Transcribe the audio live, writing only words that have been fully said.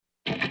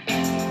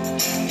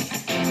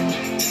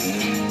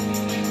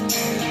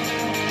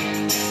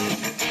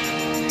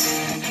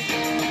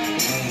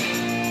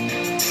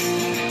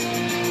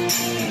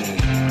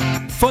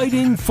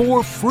fighting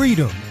for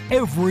freedom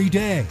every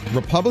day.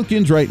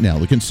 Republicans right now,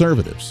 the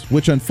conservatives,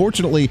 which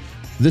unfortunately,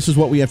 this is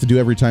what we have to do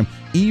every time,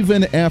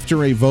 even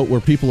after a vote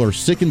where people are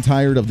sick and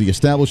tired of the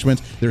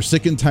establishment, they're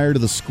sick and tired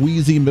of the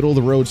squeezy,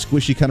 middle-of-the-road,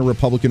 squishy kind of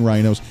Republican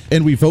rhinos,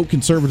 and we vote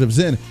conservatives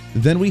in,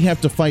 then we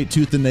have to fight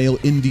tooth and nail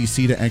in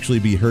D.C. to actually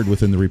be heard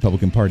within the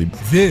Republican Party.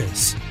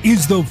 This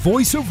is the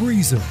Voice of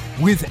Reason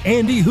with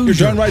Andy Hoosier. You're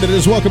John Wright. It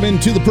is. Welcome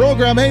into the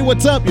program. Hey,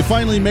 what's up? You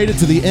finally made it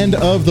to the end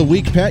of the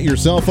week. Pat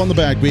yourself on the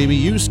back, baby.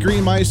 You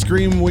scream, I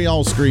scream, we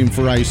all scream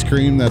for ice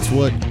cream. That's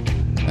what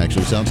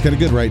actually sounds kind of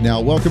good right now.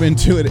 Welcome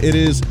into it. It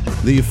is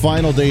the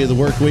final day of the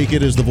work week.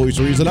 It is the Voice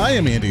of Reason. I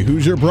am Andy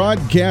Hoosier,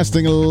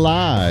 broadcasting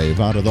live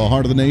out of the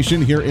heart of the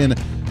nation here in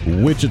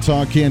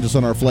Wichita, Kansas,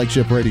 on our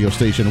flagship radio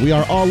station. We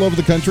are all over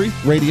the country,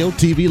 radio,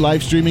 TV,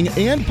 live streaming,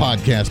 and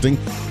podcasting.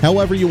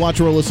 However you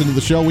watch or listen to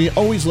the show, we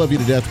always love you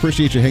to death.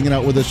 Appreciate you hanging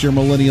out with us, your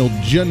millennial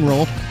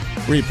general,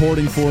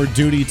 reporting for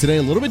duty today.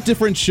 A little bit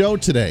different show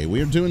today.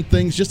 We are doing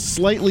things just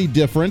slightly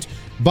different.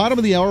 Bottom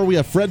of the hour, we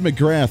have Fred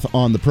McGrath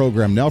on the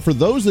program. Now, for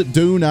those that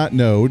do not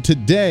know,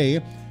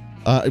 today,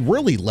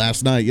 really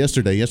last night,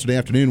 yesterday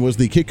afternoon, was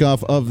the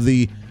kickoff of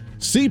the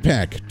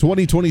CPAC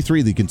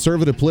 2023, the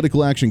Conservative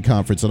Political Action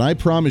Conference. And I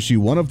promise you,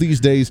 one of these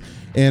days,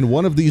 and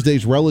one of these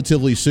days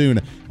relatively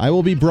soon, I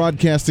will be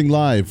broadcasting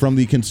live from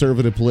the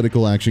Conservative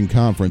Political Action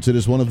Conference. It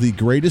is one of the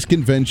greatest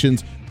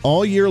conventions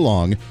all year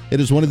long. It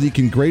is one of the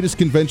greatest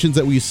conventions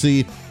that we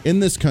see in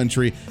this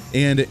country.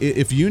 And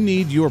if you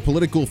need your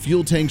political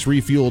fuel tanks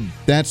refueled,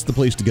 that's the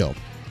place to go.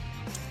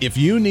 If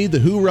you need the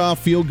hoorah,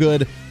 feel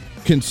good,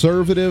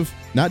 conservative,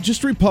 not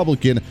just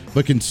Republican,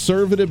 but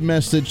conservative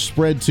message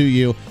spread to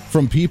you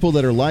from people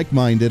that are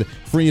like-minded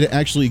for you to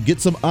actually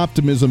get some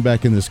optimism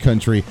back in this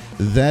country,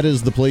 that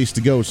is the place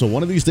to go. So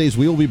one of these days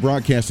we will be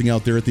broadcasting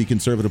out there at the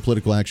Conservative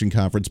Political Action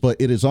Conference, but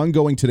it is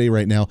ongoing today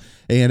right now,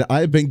 and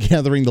I've been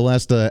gathering the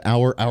last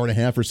hour and a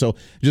half or so,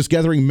 just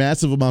gathering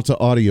massive amounts of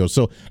audio.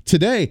 So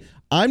today,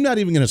 I'm not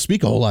even going to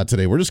speak a whole lot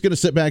today. We're just going to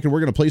sit back and we're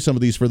going to play some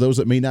of these for those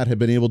that may not have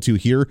been able to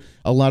hear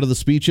a lot of the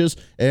speeches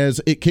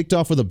as it kicked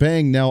off with a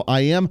bang. Now,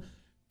 I am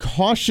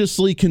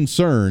cautiously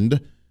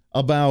concerned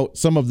about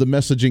some of the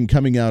messaging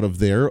coming out of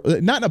there,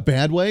 not in a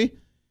bad way,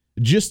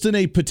 just in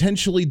a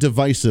potentially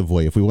divisive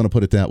way, if we want to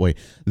put it that way.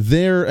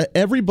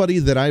 Everybody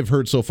that I've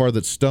heard so far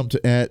that's stumped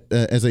at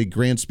as a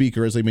grand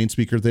speaker, as a main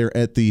speaker there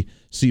at the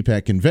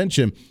CPAC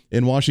convention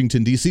in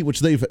Washington, D.C., which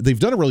they've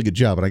done a really good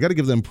job, and I got to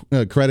give them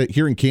credit.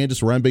 Here in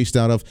Kansas, where I'm based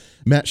out of,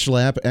 Matt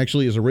Schlapp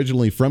actually is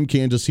originally from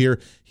Kansas here.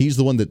 He's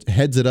the one that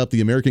heads it up,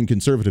 the American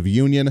Conservative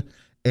Union,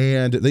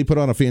 and they put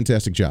on a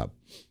fantastic job.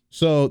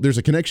 So there's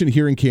a connection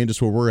here in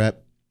Kansas where we're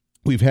at.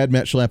 We've had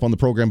Matt Schlapp on the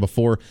program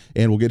before,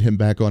 and we'll get him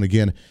back on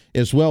again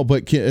as well.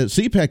 But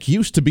CPAC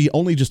used to be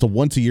only just a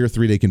once-a-year,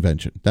 3-day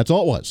convention. That's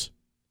all it was.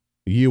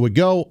 You would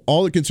go,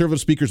 all the conservative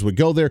speakers would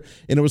go there,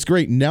 and it was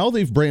great. Now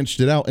they've branched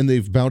it out, and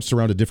they've bounced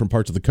around to different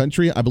parts of the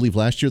country. I believe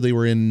last year they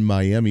were in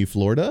Miami,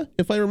 Florida,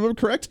 if I remember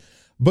correct.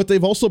 But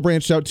they've also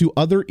branched out to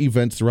other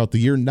events throughout the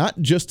year,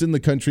 not just in the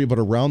country, but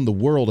around the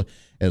world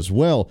as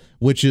well,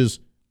 which is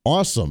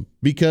awesome,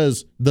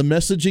 because the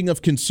messaging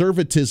of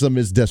conservatism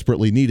is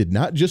desperately needed.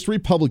 Not just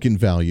Republican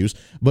values,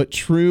 but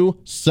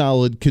true,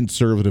 solid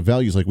conservative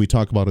values like we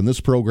talk about in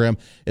this program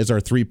as our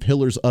 3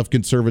 pillars of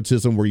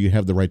conservatism, where you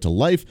have the right to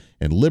life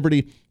and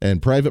liberty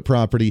and private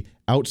property.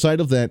 Outside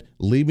of that,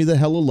 leave me the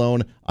hell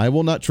alone. I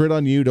will not tread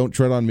on you. Don't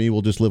tread on me.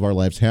 We'll just live our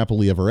lives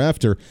happily ever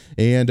after.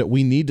 And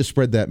we need to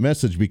spread that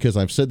message, because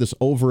I've said this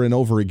over and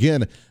over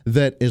again,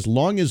 that as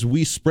long as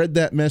we spread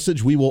that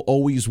message, we will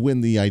always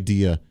win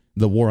the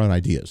war on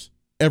ideas.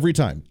 Every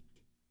time.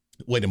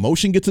 When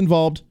emotion gets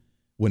involved,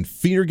 when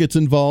fear gets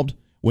involved,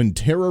 when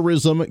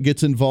terrorism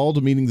gets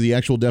involved, meaning the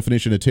actual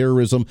definition of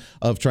terrorism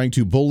of trying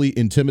to bully,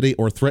 intimidate,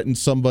 or threaten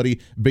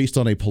somebody based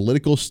on a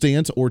political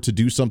stance or to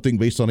do something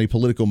based on a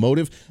political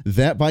motive,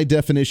 that by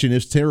definition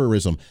is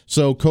terrorism.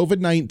 So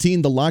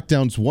COVID-19, the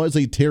lockdowns, was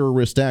a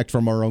terrorist act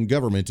from our own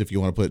government, if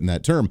you want to put it in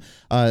that term,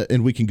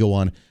 and we can go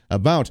on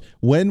about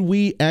when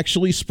we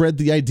actually spread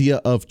the idea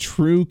of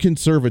true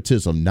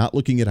conservatism, not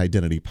looking at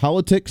identity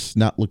politics,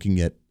 not looking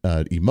at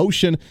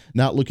emotion,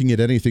 not looking at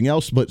anything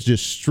else, but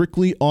just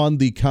strictly on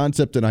the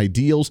concept and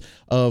ideals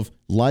of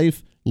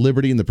life,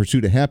 liberty, and the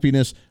pursuit of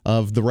happiness,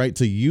 of the right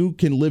to you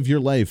can live your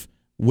life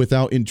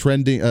without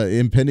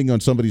impending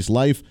on somebody's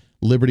life,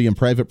 liberty, and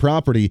private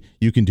property.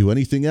 You can do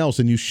anything else,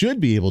 and you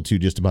should be able to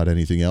just about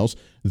anything else.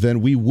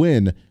 Then we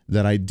win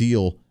that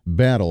ideal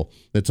battle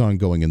that's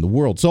ongoing in the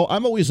world. So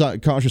I'm always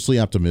cautiously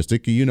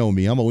optimistic. You know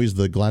me, I'm always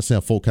the glass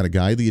half full kind of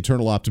guy, the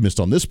eternal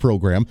optimist on this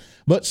program.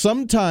 But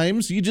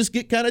sometimes you just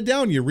get kind of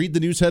down. You read the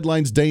news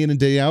headlines day in and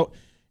day out,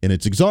 and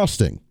it's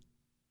exhausting.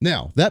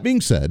 Now, that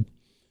being said,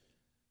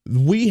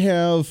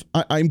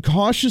 I'm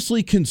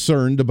cautiously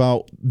concerned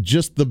about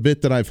just the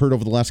bit that I've heard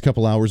over the last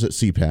couple hours at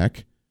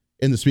CPAC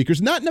and the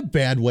speakers, not in a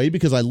bad way,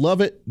 because I love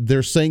it.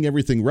 They're saying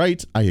everything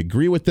right. I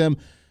agree with them.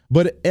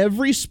 But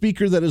every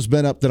speaker that has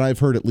been up that I've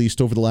heard, at least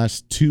over the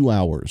last 2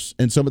 hours,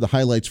 and some of the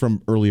highlights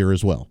from earlier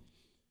as well,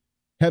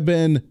 have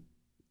been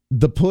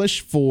the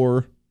push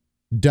for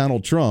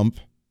Donald Trump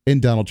in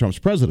Donald Trump's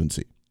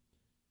presidency.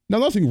 Now,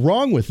 nothing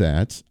wrong with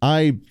that.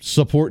 I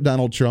support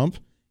Donald Trump.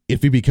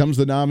 If he becomes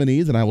the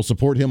nominee, then I will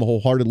support him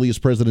wholeheartedly as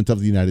president of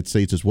the United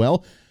States as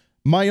well.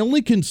 My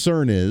only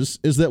concern is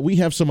that we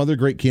have some other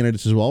great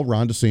candidates as well.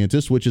 Ron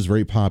DeSantis, which is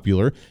very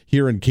popular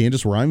here in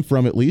Kansas, where I'm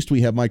from at least.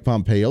 We have Mike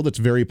Pompeo, that's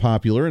very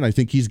popular, and I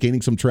think he's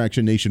gaining some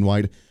traction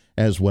nationwide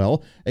as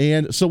well.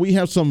 And so we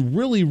have some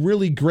really,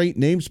 really great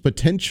names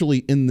potentially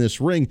in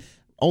this ring,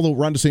 although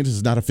Ron DeSantis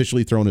has not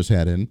officially thrown his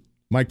hat in.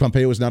 Mike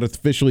Pompeo has not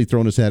officially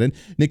thrown his hat in.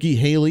 Nikki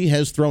Haley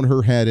has thrown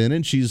her hat in,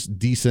 and she's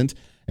decent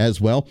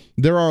as well.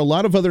 There are a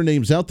lot of other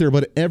names out there,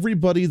 but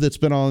everybody that's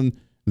been on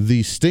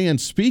the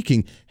stand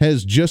speaking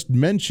has just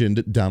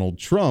mentioned Donald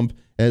Trump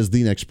as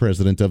the next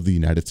president of the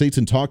United States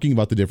and talking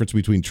about the difference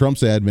between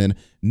Trump's admin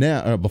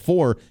now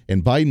before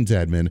and Biden's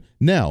admin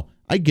now.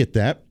 I get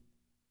that.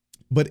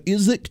 But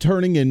is it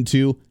turning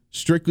into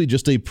strictly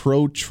just a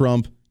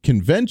pro-Trump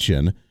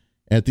convention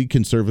at the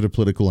Conservative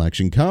Political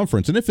Action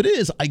Conference? And if it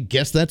is, I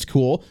guess that's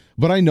cool.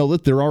 But I know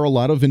that there are a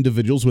lot of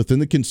individuals within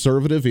the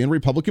Conservative and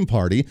Republican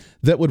Party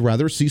that would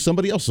rather see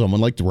somebody else,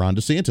 someone like Ron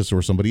DeSantis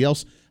or somebody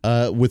else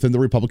within the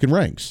Republican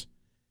ranks.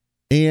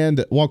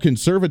 And while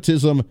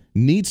conservatism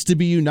needs to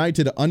be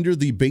united under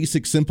the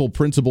basic simple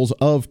principles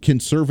of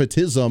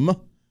conservatism,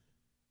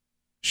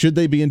 should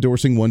they be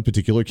endorsing one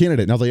particular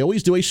candidate? Now, they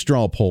always do a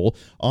straw poll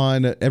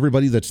on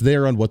everybody that's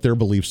there on what their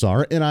beliefs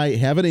are, and I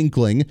have an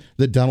inkling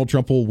that Donald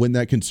Trump will win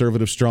that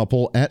conservative straw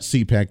poll at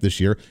CPAC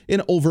this year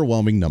in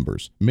overwhelming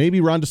numbers.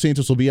 Maybe Ron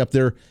DeSantis will be up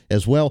there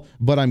as well,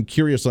 but I'm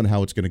curious on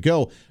how it's going to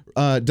go.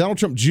 Donald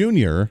Trump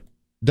Jr.,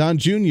 Don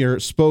Jr.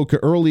 spoke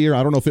earlier.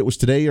 I don't know if it was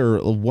today or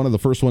one of the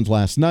first ones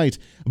last night,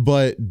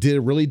 but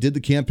did the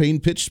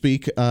campaign pitch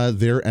speak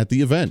there at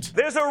the event.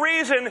 There's a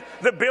reason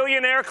the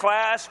billionaire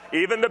class,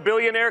 even the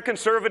billionaire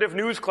conservative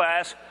news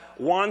class,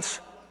 wants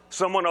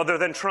someone other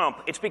than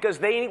Trump. It's because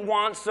they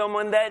want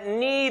someone that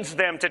needs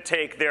them to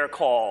take their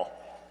call.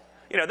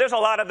 You know, there's a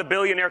lot of the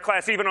billionaire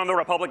class, even on the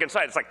Republican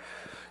side. It's like,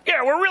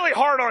 yeah, we're really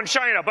hard on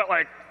China, but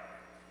like,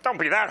 don't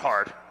be that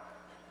hard.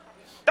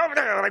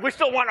 Like, we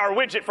still want our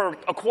widget for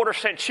a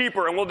quarter-cent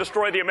cheaper, and we'll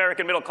destroy the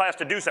American middle class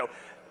to do so.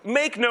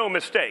 Make no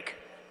mistake,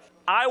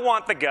 I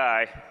want the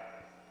guy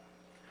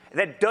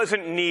that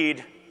doesn't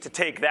need to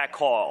take that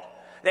call,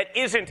 that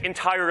isn't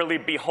entirely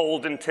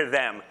beholden to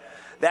them,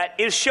 that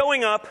is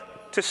showing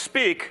up to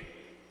speak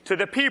to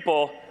the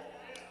people,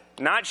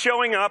 not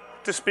showing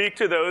up to speak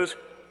to those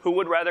who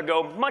would rather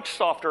go much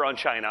softer on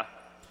China.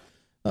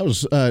 That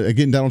was,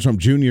 again, Donald Trump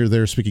Jr.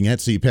 there speaking at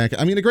CPAC.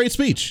 I mean, a great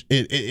speech.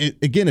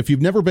 Again, if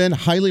you've never been,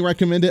 highly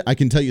recommend it. I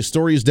can tell you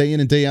stories day in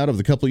and day out of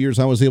the couple of years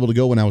I was able to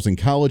go when I was in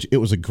college. It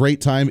was a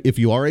great time. If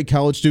you are a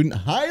college student,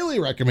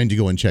 highly recommend you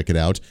go and check it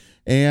out.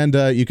 And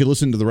you could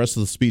listen to the rest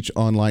of the speech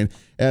online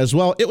as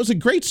well. It was a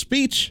great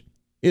speech.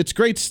 It's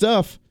great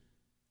stuff.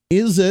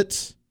 Is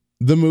it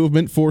the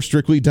movement for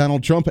strictly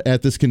Donald Trump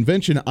at this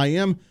convention? I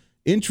am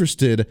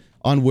interested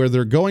on where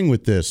they're going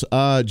with this.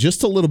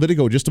 Just a little bit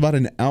ago, just about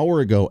an hour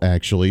ago,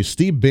 actually,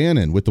 Steve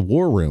Bannon with the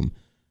War Room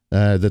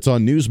that's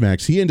on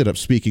Newsmax, he ended up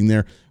speaking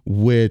there,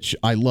 which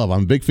I love.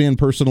 I'm a big fan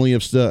personally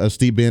of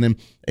Steve Bannon,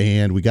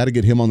 and we got to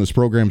get him on this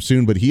program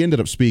soon, but he ended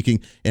up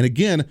speaking, and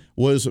again,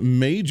 was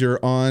major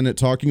on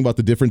talking about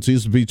the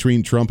differences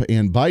between Trump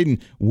and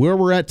Biden, where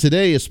we're at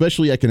today,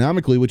 especially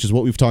economically, which is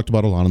what we've talked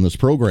about a lot on this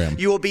program.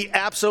 You will be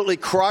absolutely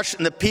crushed,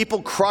 and the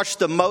people crushed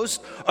the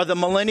most are the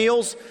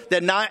millennials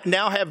that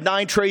now have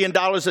 $9 trillion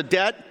of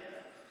debt.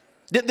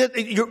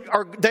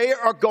 They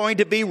are going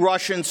to be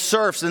Russian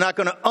serfs. They're not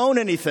going to own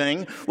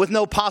anything with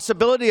no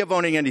possibility of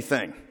owning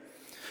anything.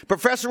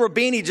 Professor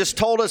Rubini just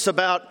told us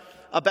about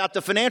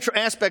the financial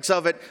aspects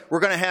of it. We're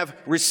going to have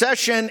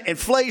recession,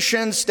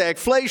 inflation,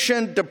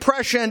 stagflation,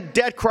 depression,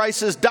 debt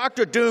crisis.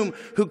 Dr. Doom,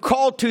 who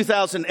called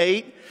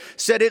 2008,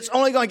 said it's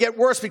only going to get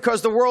worse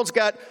because the world's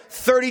got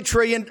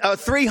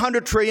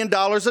 $300 trillion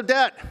of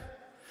debt.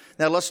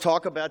 Now let's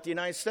talk about the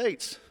United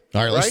States.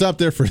 All right, let's stop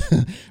there for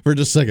just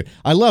a second.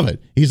 I love it.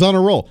 He's on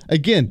a roll.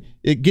 Again,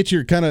 it gets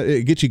you kind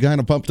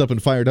of pumped up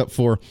and fired up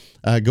for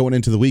going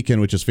into the weekend,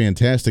 which is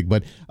fantastic.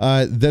 But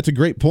that's a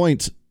great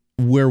point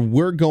where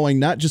we're going,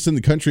 not just in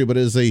the country, but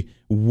as a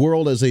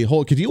world as a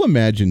whole. Could you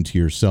imagine to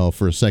yourself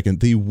for a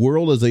second the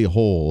world as a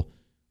whole,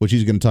 which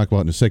he's going to talk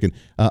about in a second,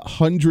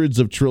 hundreds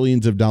of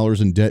trillions of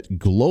dollars in debt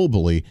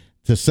globally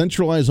to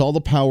centralize all the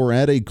power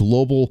at a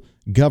global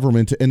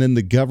government, and then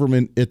the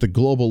government at the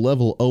global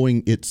level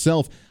owing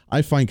itself?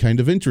 I find kind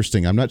of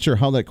interesting. I'm not sure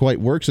how that quite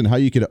works and how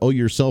you could owe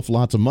yourself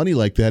lots of money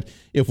like that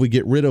if we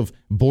get rid of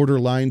border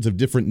lines of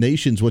different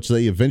nations, which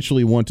they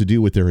eventually want to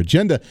do with their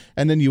agenda,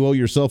 and then you owe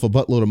yourself a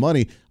buttload of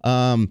money,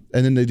 and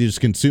then they just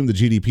consume the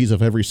GDPs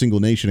of every single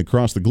nation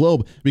across the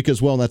globe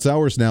because, well, that's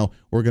ours now.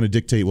 We're going to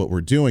dictate what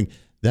we're doing.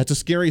 That's a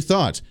scary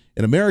thought.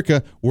 In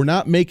America, we're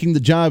not making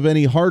the job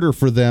any harder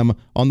for them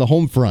on the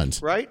home front.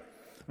 Right?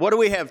 What do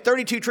we have?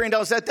 $32 trillion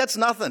debt? That's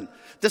nothing.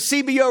 The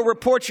CBO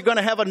reports you're going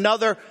to have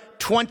another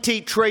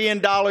 $20 trillion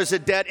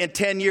of debt in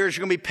 10 years.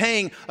 You're going to be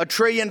paying $1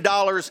 trillion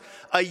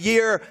a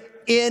year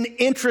in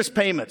interest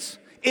payments.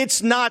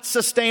 It's not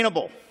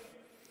sustainable.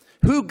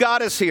 Who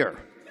got us here?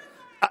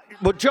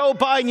 Well, Joe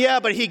Biden, yeah,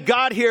 but he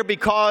got here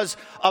because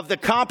of the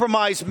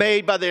compromise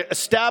made by the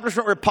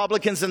establishment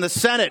Republicans in the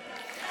Senate.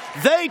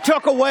 They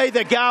took away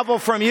the gavel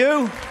from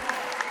you.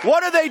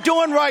 What are they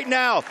doing right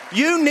now?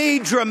 You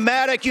need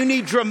dramatic cuts. You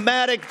need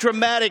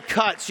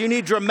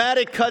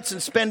dramatic cuts in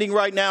spending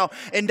right now,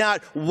 and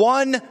not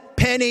one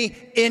penny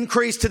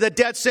increase to the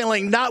debt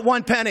ceiling, not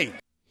one penny.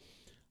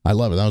 I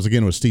love it. That was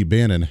again with Steve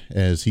Bannon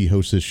as he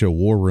hosts his show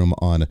War Room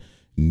on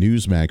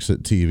Newsmax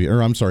at TV.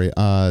 Or I'm sorry,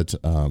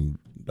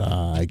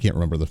 I can't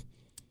remember the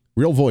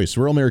Real Voice.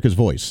 Real America's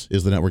Voice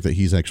is the network that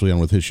he's actually on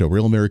with his show.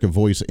 Real America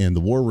Voice and the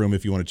War Room,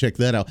 if you want to check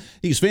that out.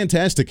 He's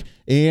fantastic,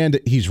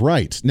 and he's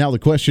right. Now, the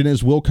question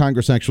is, will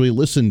Congress actually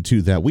listen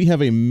to that? We have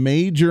a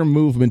major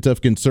movement of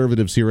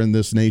conservatives here in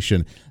this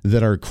nation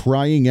that are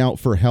crying out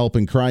for help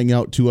and crying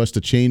out to us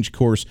to change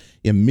course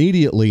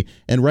immediately.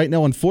 And right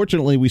now,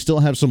 unfortunately, we still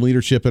have some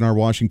leadership in our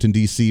Washington,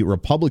 D.C.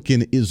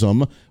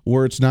 Republicanism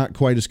where it's not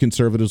quite as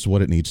conservative as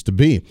what it needs to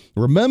be.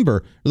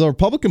 Remember, the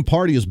Republican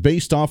Party is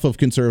based off of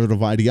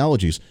conservative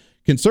ideologies.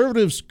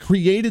 Conservatives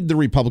created the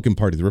Republican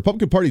Party. The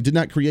Republican Party did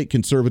not create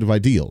conservative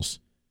ideals.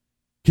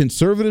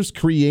 Conservatives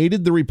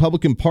created the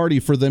Republican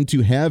Party for them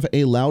to have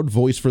a loud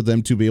voice, for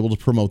them to be able to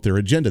promote their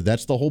agenda.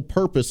 That's the whole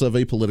purpose of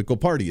a political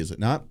party, is it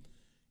not?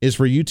 Is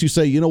for you to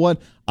say, you know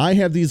what, I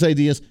have these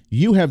ideas,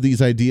 you have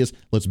these ideas,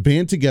 let's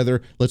band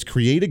together, let's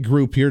create a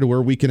group here to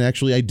where we can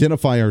actually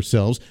identify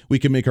ourselves, we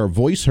can make our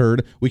voice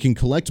heard, we can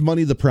collect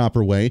money the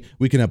proper way,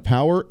 we can have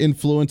power,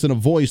 influence, and a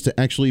voice to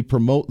actually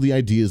promote the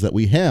ideas that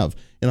we have.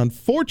 And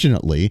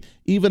unfortunately,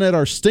 even at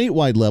our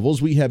statewide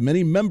levels, we have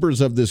many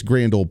members of this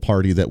grand old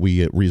party that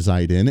we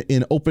reside in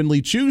and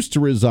openly choose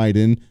to reside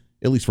in,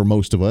 at least for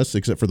most of us,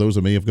 except for those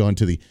that may have gone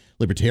to the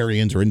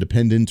Libertarians or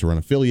Independents or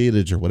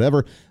unaffiliated or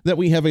whatever, that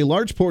we have a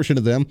large portion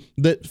of them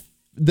that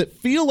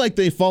feel like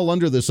they fall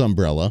under this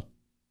umbrella,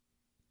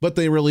 but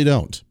they really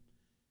don't.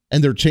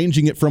 And they're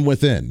changing it from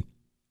within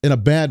in a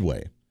bad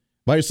way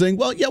by saying,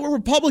 well, yeah, we're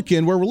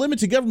Republican, we're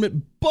limited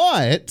government,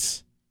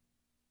 but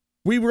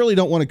we really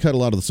don't want to cut a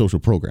lot of the social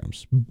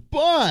programs.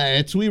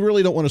 But we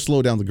really don't want to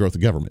slow down the growth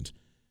of government.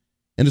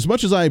 And as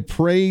much as I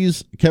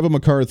praise Kevin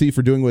McCarthy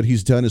for doing what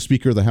he's done as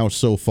Speaker of the House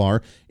so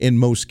far, in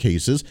most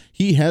cases,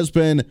 he has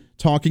been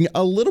talking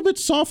a little bit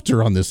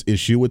softer on this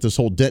issue with this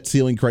whole debt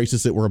ceiling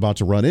crisis that we're about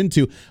to run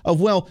into of,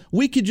 well,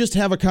 we could just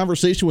have a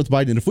conversation with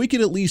Biden. If we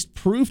could at least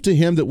prove to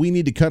him that we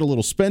need to cut a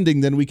little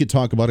spending, then we could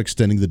talk about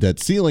extending the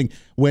debt ceiling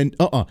when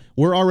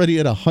we're already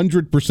at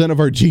 100% of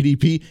our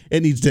GDP.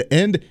 It needs to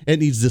end. It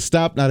needs to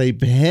stop. Not a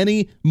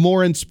penny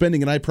more in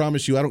spending. And I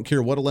promise you, I don't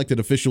care what elected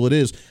official it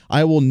is,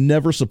 I will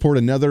never support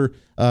another,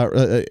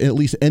 at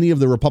least any of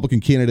the Republican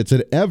candidates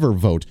that ever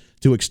vote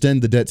to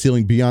extend the debt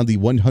ceiling beyond the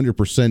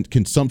 100%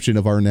 consumption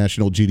of our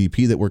national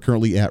GDP that we're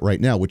currently at right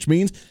now, which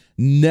means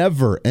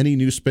never any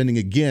new spending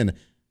again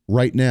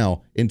right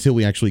now until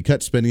we actually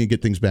cut spending and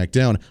get things back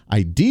down.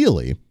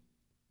 Ideally,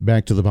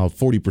 back to the about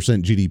 40%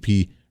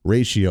 GDP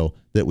ratio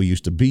that we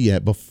used to be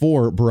at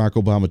before Barack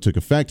Obama took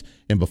effect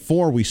and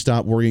before we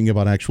stopped worrying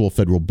about actual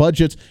federal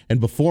budgets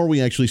and before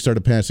we actually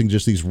started passing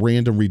just these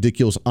random,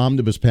 ridiculous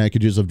omnibus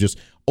packages of just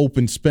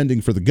open spending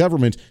for the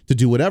government to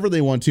do whatever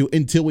they want to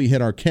until we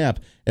hit our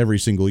cap every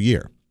single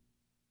year.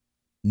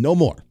 No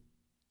more.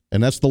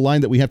 And that's the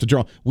line that we have to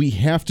draw. We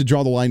have to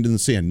draw the line in the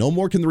sand. No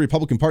more can the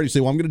Republican Party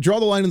say, well, I'm going to draw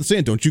the line in the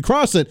sand. Don't you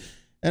cross it.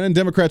 And then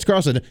Democrats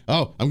cross it.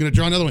 Oh, I'm going to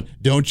draw another one.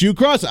 Don't you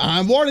cross it.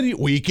 I'm warning you.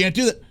 We can't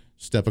do that.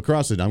 Step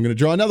across it. I'm going to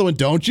draw another one.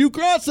 Don't you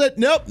cross it.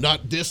 Nope,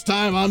 not this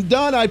time. I'm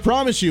done. I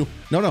promise you.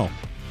 No.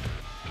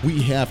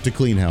 We have to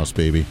clean house,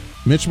 baby.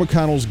 Mitch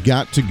McConnell's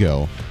got to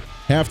go.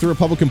 Half the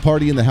Republican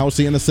Party in the House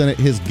and the Senate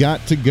has got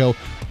to go.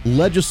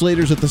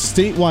 Legislators at the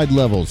statewide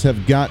levels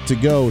have got to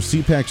go.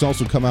 CPAC's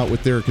also come out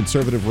with their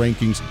conservative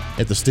rankings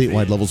at the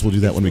statewide levels. We'll do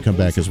that when we come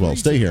back as well.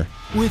 Stay here.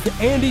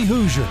 With Andy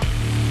Hoosier.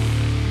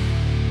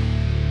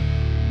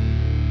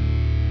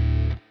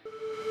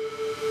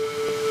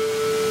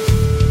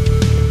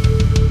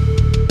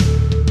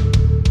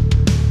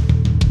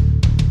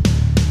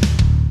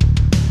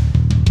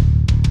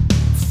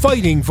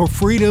 Fighting for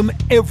freedom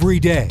every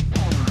day.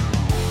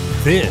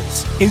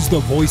 This is the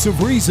Voice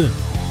of Reason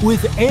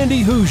with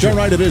Andy Hoosier. All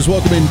right, it is.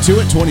 Welcome into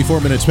it. 24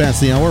 minutes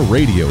past the hour.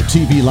 Radio,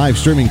 TV, live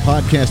streaming,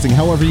 podcasting,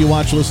 however you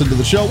watch, listen to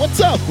the show.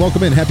 What's up?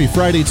 Welcome in. Happy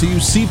Friday to you.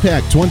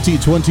 CPAC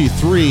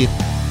 2023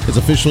 is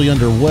officially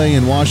underway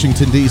in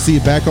Washington, D.C.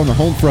 Back on the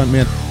home front,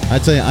 man.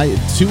 I'd say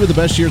two of the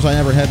best years I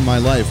ever had in my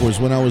life was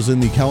when I was in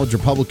the College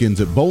Republicans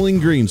at Bowling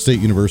Green State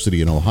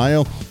University in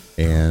Ohio.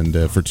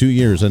 And for 2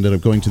 years, ended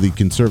up going to the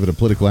Conservative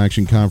Political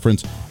Action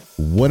Conference.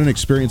 What an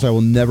experience. I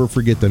will never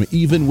forget them,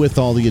 even with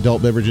all the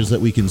adult beverages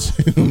that we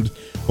consumed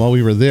while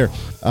we were there.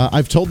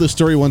 I've told this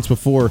story once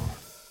before.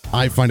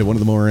 I find it one of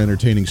the more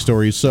entertaining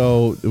stories.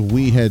 So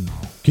we had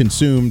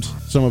consumed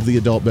some of the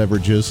adult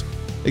beverages.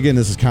 Again,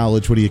 this is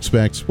college. What do you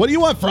expect? What do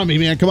you want from me,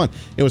 man? Come on.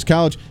 It was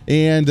college,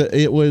 and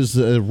it was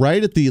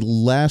right at the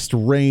last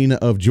reign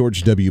of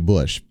George W.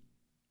 Bush.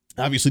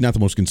 Obviously not the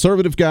most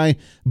conservative guy,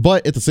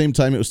 but at the same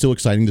time, it was still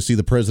exciting to see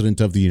the president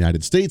of the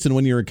United States. And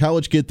when you're a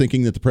college kid,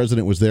 thinking that the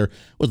president was there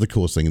was the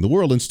coolest thing in the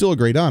world and still a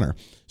great honor.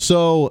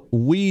 So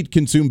we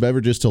consumed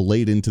beverages till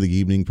late into the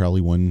evening,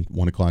 probably 1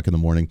 o'clock in the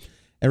morning.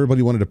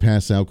 Everybody wanted to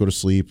pass out, go to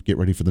sleep, get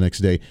ready for the next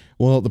day.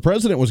 Well, the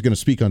president was going to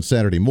speak on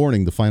Saturday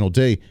morning, the final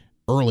day,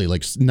 early,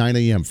 like 9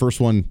 a.m., first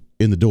one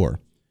in the door.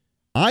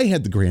 I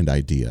had the grand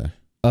idea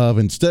of,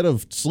 instead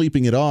of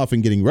sleeping it off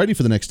and getting ready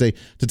for the next day,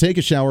 to take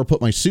a shower,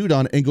 put my suit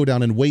on, and go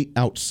down and wait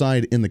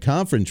outside in the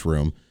conference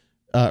room,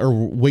 or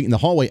wait in the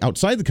hallway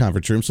outside the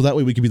conference room, so that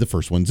way we could be the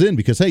first ones in,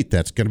 because, hey,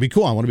 that's going to be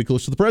cool. I want to be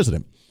close to the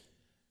president.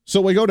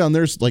 So we go down,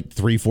 there's like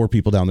 3-4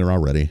 people down there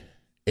already,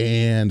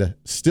 and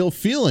still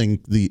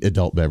feeling the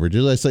adult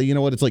beverages. I say, you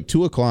know what, it's like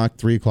 2 o'clock,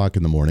 3 o'clock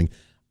in the morning.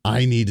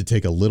 I need to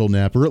take a little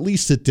nap, or at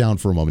least sit down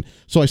for a moment.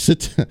 So I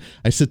sit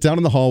down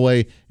in the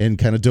hallway and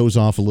kind of doze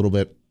off a little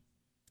bit.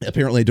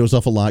 Apparently I dozed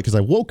off a lot because I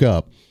woke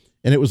up,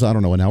 and it was, I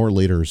don't know, an hour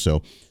later or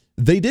so.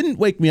 They didn't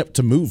wake me up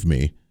to move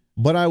me,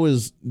 but I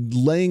was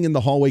laying in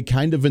the hallway,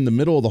 kind of in the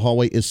middle of the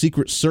hallway, as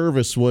Secret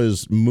Service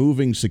was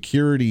moving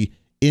security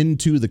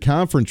into the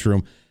conference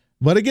room.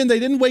 But again, they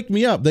didn't wake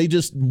me up. They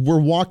just were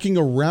walking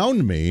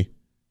around me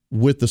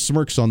with the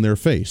smirks on their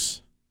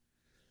face.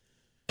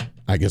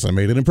 I guess I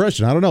made an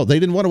impression. I don't know. They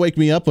didn't want to wake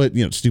me up, but,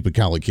 stupid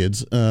college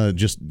kids,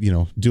 just,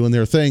 doing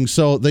their thing.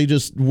 So they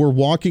just were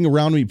walking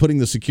around me, putting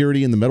the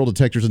security and the metal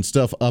detectors and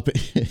stuff up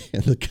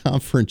in the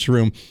conference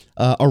room,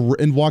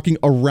 and walking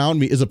around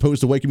me, as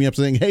opposed to waking me up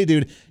saying, hey,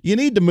 dude, you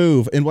need to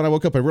move. And when I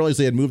woke up, I realized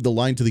they had moved the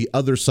line to the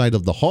other side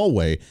of the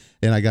hallway,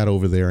 and I got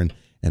over there and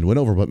went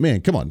over. But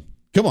man, come on.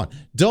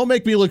 Don't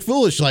make me look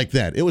foolish like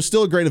that. It was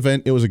still a great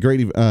event. It was a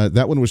great,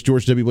 that one was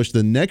George W. Bush.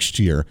 The next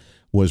year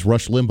was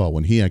Rush Limbaugh,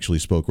 when he actually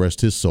spoke,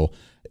 rest his soul.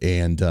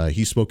 And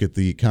he spoke at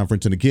the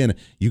conference. And again,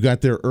 you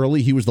got there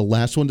early. He was the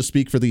last one to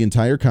speak for the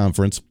entire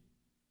conference.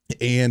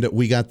 And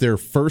we got there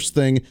first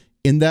thing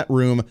in that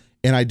room.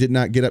 And I did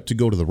not get up to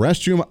go to the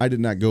restroom. I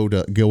did not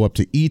go up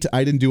to eat.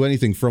 I didn't do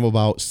anything from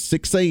about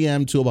 6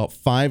 a.m. to about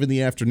 5 in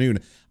the afternoon.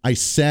 I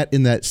sat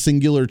in that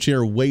singular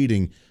chair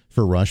waiting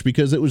for Rush,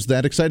 because it was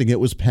that exciting. It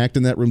was packed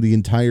in that room the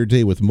entire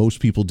day, with most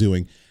people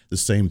doing the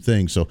same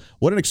thing. So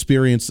what an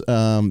experience.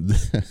 I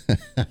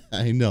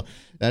know.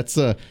 That's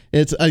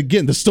it's,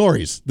 again, the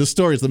stories,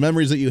 the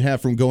memories that you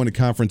have from going to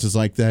conferences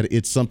like that.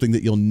 It's something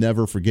that you'll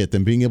never forget.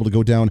 Them being able to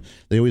go down,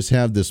 they always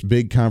have this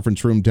big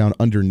conference room down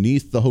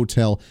underneath the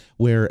hotel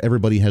where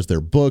everybody has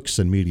their books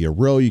and media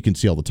row. You can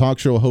see all the talk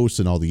show hosts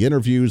and all the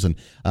interviews. And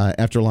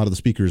after a lot of the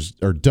speakers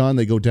are done,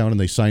 they go down and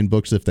they sign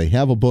books if they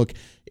have a book.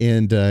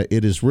 And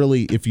it is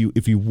really, if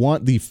you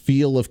want the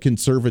feel of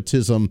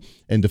conservatism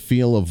and the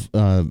feel of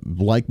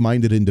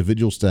like-minded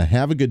individuals to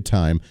have a good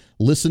time,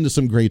 listen to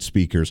some great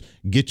speakers,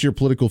 get your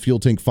political fuel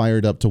tank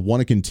fired up to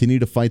want to continue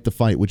to fight the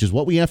fight, which is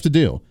what we have to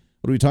do.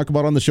 What do we talk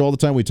about on the show all the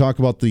time? We talk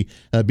about the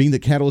being the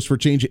catalyst for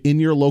change in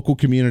your local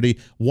community,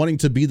 wanting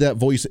to be that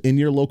voice in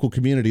your local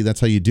community. That's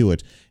how you do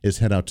it, is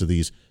head out to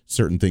these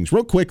certain things.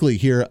 Real quickly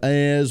here,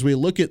 as we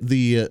look at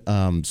the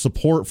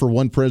support for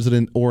one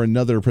president or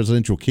another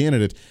presidential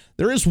candidate,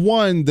 there is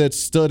one that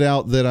stood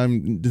out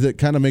that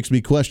kind of makes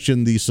me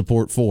question the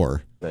support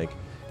for. I think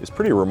it's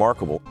pretty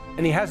remarkable.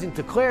 And he hasn't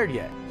declared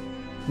yet.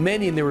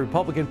 Many in the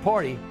Republican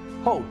Party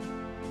hope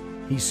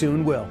he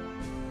soon will.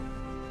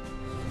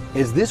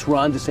 Is this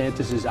Ron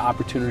DeSantis'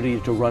 opportunity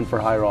to run for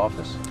higher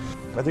office?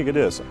 I think it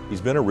is. He's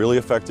been a really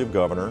effective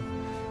governor.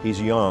 He's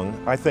young.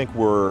 I think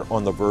we're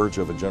on the verge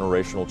of a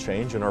generational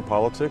change in our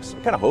politics.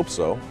 I kind of hope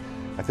so.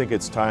 I think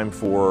it's time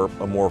for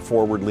a more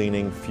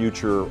forward-leaning,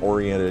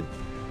 future-oriented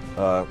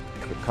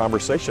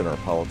conversation in our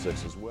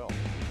politics as well.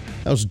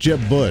 That was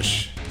Jeb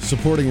Bush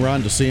supporting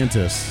Ron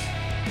DeSantis.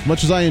 As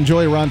much as I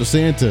enjoy Ron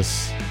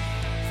DeSantis,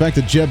 the fact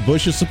that Jeb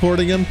Bush is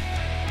supporting him,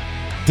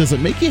 does it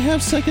make you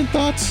have second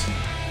thoughts?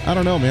 I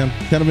don't know, man.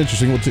 Kind of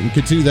interesting. We'll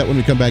continue that when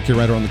we come back here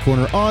right around the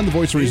corner on The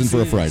Voice of Reason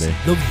for a Friday.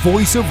 The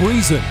Voice of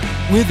Reason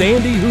with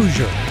Andy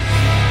Hoosier.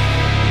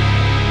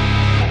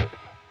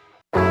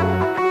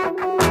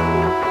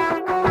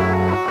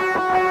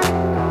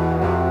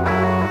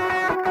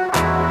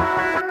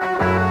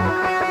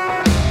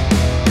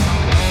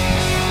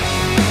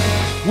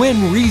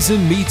 When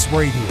Reason meets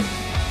radio.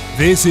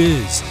 This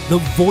is The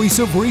Voice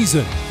of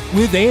Reason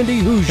with Andy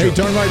Hoosier. Hey,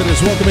 darn right it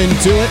is. Welcome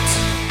into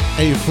it.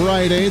 A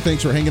Friday.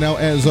 Thanks for hanging out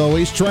as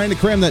always. Trying to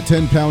cram that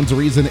 10 pounds of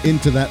reason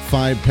into that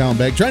 5-pound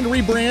bag. Trying to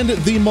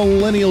rebrand the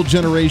millennial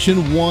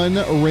generation, one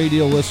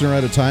radio listener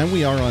at a time.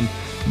 We are on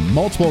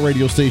multiple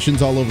radio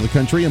stations all over the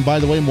country. And by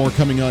the way, more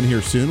coming on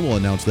here soon. We'll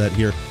announce that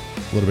here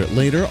a little bit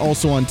later.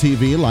 Also on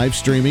TV, live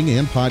streaming,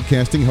 and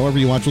podcasting, however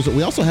you watch those.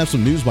 We also have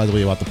some news, by the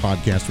way, about the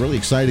podcast. Really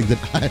exciting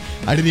that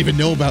I didn't even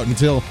know about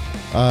until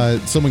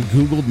someone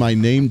Googled my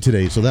name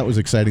today. So that was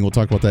exciting. We'll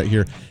talk about that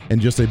here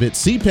in just a bit.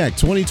 CPAC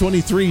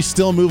 2023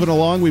 still moving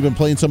along. We've been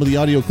playing some of the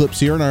audio clips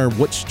here in our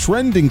What's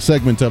Trending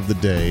segment of the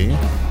day.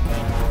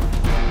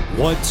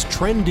 What's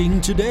trending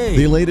today?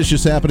 The latest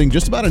just happening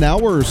just about an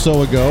hour or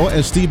so ago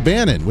as Steve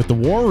Bannon with the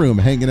War Room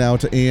hanging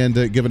out and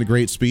giving a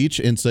great speech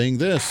and saying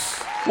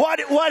this.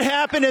 What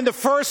happened in the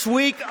first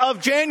week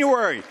of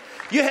January?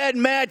 You had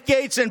Matt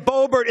Gaetz and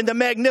Boebert and the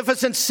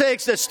Magnificent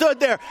Six that stood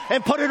there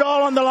and put it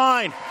all on the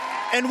line.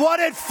 And what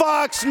did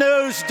Fox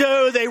News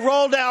do? They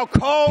rolled out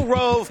Karl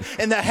Rove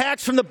and the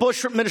hacks from the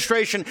Bush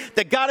administration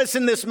that got us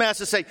in this mess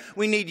to say,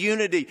 we need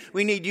unity.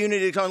 We need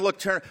unity. Look,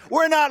 Turner,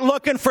 we're not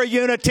looking for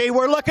unity.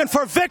 We're looking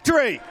for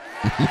victory.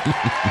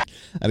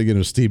 And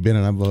again, Steve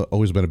Bannon, I've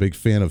always been a big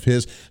fan of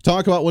his.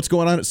 Talk about what's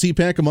going on at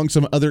CPAC, among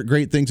some other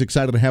great things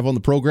excited to have on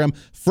the program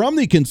from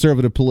the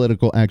Conservative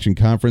Political Action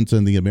Conference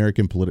and the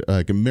American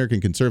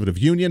Conservative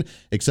Union.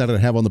 Excited to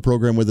have on the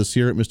program with us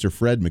here, Mr.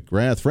 Fred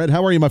McGrath. Fred,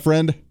 how are you, my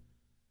friend?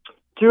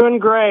 Doing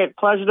great.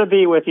 Pleasure to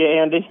be with you,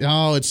 Andy.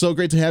 Oh, it's so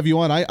great to have you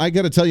on. I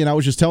got to tell you, and I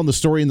was just telling the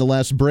story in the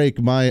last break,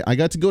 I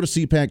got to go to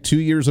CPAC 2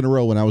 years in a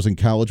row when I was in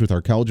college with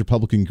our college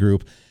Republican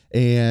group,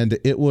 and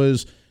it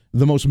was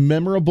the most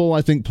memorable,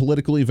 I think,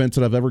 political events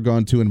that I've ever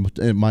gone to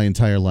in my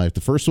entire life.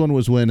 The first one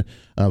was when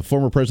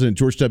former President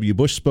George W.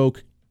 Bush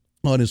spoke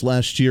on his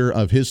last year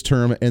of his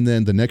term, and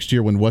then the next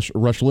year when Rush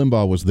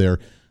Limbaugh was there,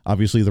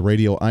 obviously the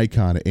radio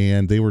icon,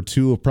 and they were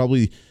two of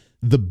probably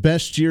the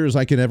best years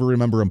I can ever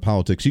remember in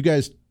politics. You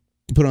guys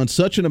put on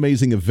such an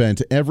amazing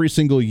event every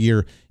single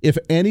year. If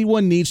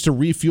anyone needs to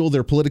refuel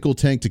their political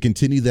tank to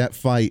continue that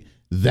fight,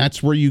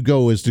 that's where you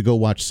go, is to go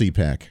watch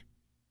CPAC.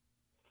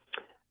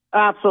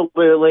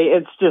 Absolutely.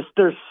 It's just,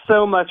 there's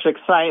so much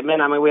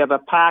excitement. I mean, we have a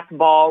packed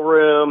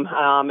ballroom,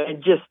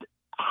 and just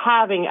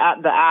having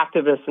the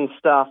activists and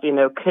stuff,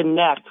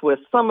 connect with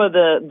some of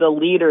the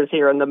leaders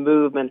here in the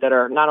movement that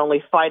are not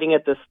only fighting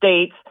at the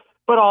states,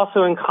 but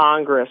also in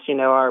Congress.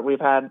 We've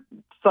had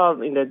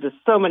just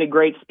so many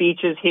great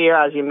speeches here,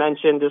 as you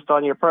mentioned, just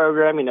on your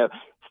program.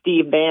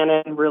 Steve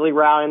Bannon really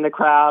rallying the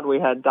crowd. We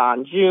had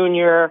Don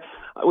Jr.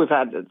 We've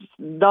had a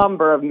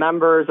number of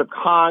members of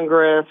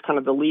Congress, kind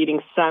of the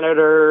leading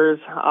senators,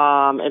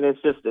 and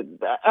it's just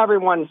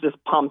everyone's just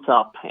pumped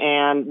up.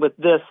 And with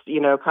this,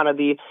 kind of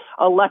the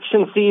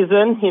election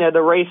season,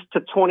 the race to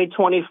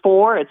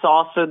 2024, it's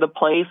also the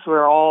place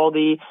where all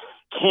the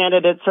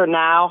candidates are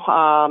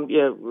now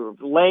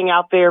laying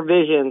out their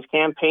visions,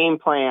 campaign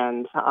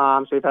plans.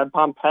 So we've had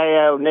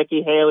Pompeo,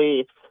 Nikki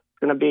Haley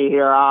going to be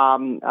here,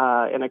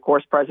 and of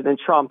course President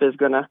Trump is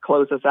going to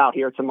close us out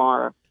here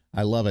tomorrow.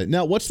 I love it.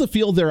 Now, what's the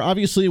field there?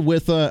 Obviously,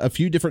 with a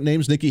few different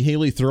names, Nikki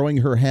Haley throwing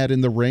her hat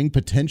in the ring,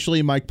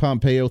 potentially Mike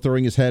Pompeo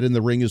throwing his hat in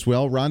the ring as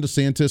well. Ron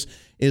DeSantis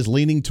is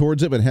leaning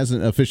towards it, but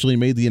hasn't officially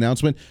made the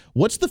announcement.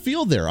 What's the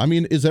field there? I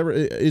mean, is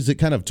it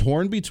kind of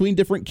torn between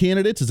different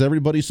candidates? Is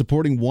everybody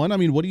supporting one? I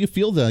mean, what do you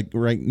feel that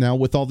right now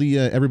with all the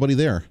everybody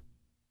there?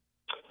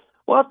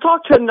 Well, I've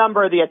talked to a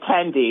number of the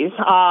attendees,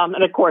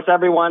 and of course,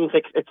 everyone's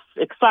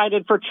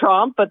excited for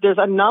Trump, but there's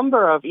a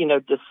number of,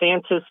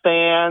 DeSantis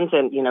fans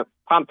and,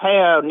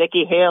 Pompeo,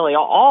 Nikki Haley,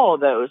 all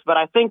of those. But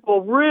I think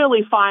we'll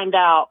really find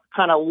out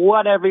kind of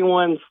what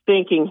everyone's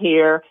thinking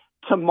here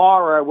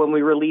tomorrow when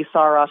we release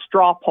our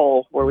straw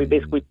poll, where we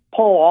basically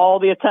poll all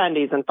the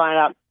attendees and find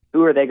out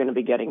who are they going to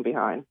be getting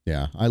behind.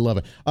 Yeah, I love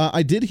it.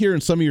 I did hear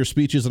in some of your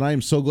speeches, and I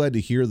am so glad to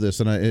hear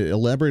this, and I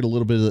elaborate a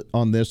little bit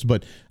on this,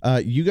 but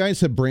you guys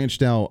have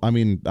branched out. I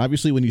mean,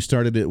 obviously when you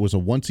started, it was a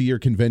once-a-year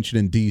convention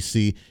in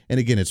D.C., and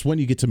again, it's when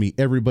you get to meet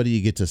everybody,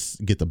 you get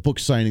to get the book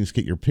signings,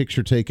 get your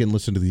picture taken,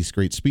 listen to these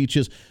great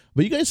speeches.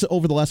 But you guys,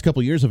 over the last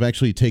couple of years, have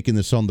actually taken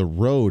this on the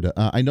road.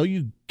 I know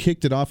you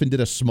kicked it off and did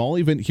a small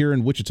event here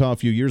in Wichita a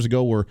few years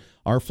ago where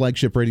our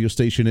flagship radio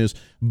station is,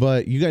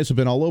 but you guys have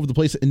been all over the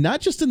place, and not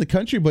just in the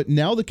country, but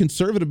now the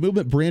conservative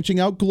movement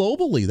branching out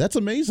globally. That's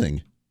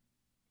amazing.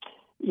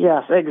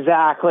 Yes,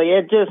 exactly.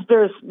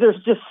 There's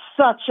just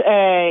such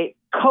a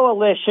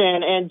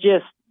coalition and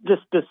just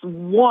this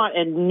want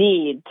and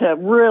need to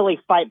really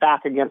fight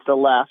back against the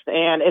left.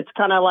 And it's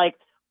kind of like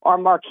our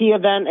marquee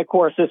event. Of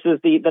course, this is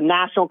the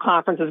national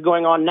conference is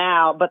going on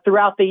now, but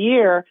throughout the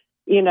year,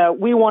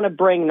 we want to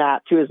bring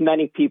that to as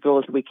many people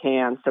as we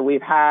can. So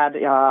we've had,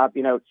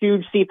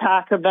 huge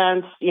CPAC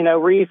events,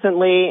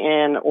 recently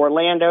in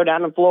Orlando,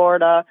 down in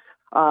Florida,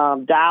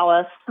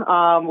 Dallas.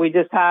 We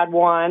just had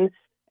one.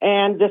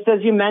 And just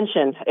as you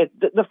mentioned,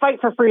 the fight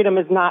for freedom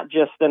is not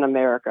just in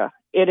America.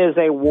 It is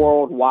a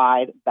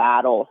worldwide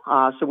battle.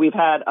 So we've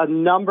had a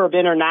number of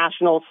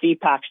international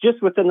CPACs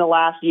just within the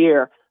last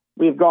year.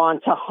 We've gone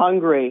to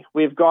Hungary.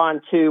 We've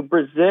gone to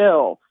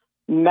Brazil,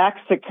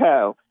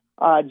 Mexico,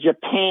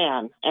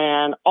 Japan,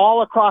 and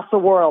all across the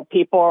world,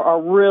 people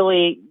are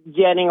really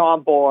getting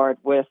on board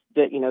with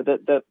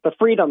the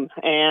freedom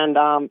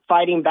and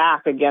fighting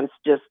back against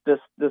just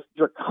this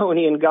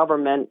draconian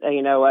government.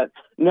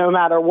 No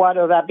matter what,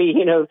 or that be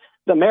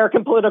the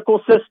American political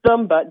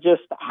system, but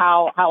just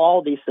how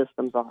all these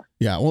systems are.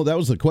 Yeah, well, that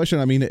was the question.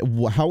 I mean,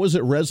 how is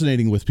it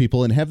resonating with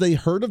people, and have they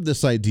heard of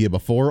this idea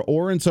before,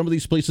 or in some of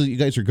these places that you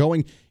guys are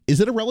going, is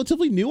it a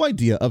relatively new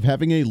idea of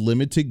having a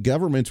limited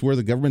government where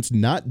the government's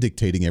not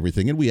dictating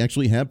everything and we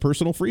actually have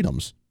personal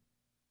freedoms?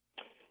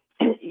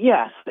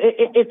 Yes,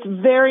 it's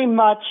very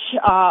much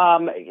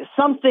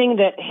something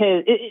that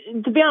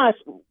has, to be honest,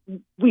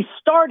 we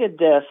started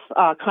this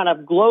kind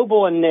of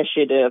global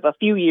initiative a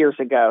few years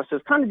ago. So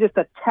it's kind of just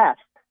a test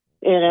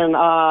in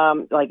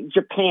like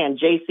Japan,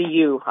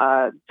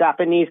 JCU,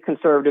 Japanese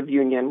Conservative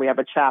Union. We have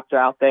a chapter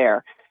out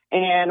there.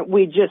 And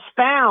we just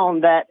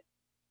found that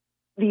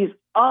these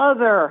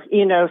other,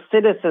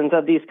 citizens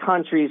of these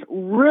countries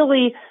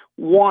really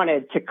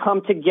wanted to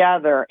come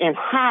together and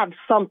have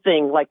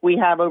something like we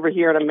have over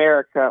here in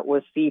America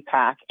with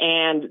CPAC.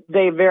 And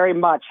they very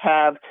much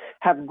have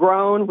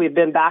grown. We've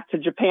been back to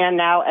Japan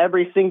now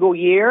every single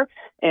year.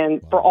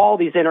 And for all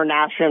these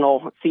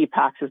international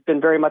CPACs, it's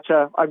been very much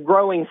a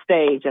growing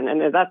stage.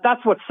 And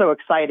that's what's so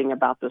exciting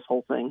about this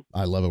whole thing.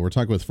 I love it. We're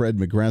talking with Fred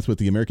McGrath with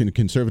the American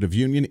Conservative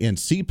Union and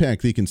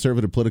CPAC, the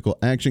Conservative Political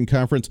Action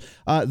Conference.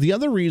 The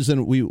other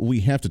reason we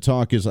have to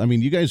talk is,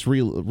 you guys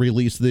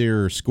release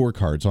their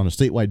scorecards on a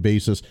statewide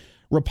basis.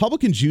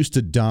 Republicans used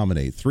to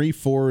dominate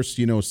 3/4,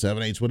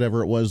 7/8,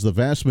 whatever it was, the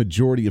vast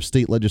majority of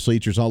state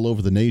legislatures all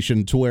over the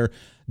nation, to where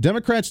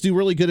Democrats do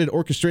really good at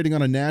orchestrating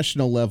on a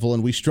national level,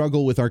 and we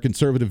struggle with our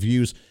conservative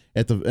views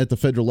at the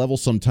federal level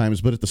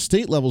sometimes. But at the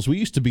state levels, we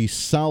used to be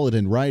solid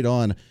and right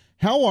on.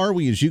 How are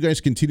we, as you guys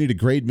continue to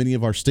grade many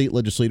of our state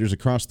legislators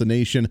across the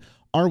nation?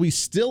 Are we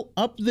still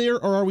up there,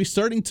 or are we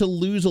starting to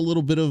lose a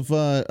little bit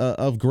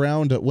of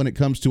ground when it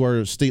comes to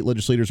our state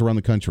legislators around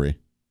the country?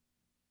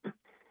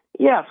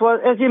 Yes, well,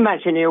 as you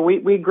mentioned,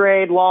 we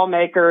grade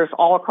lawmakers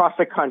all across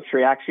the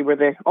country. Actually, we're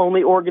the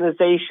only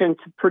organization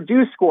to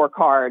produce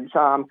scorecards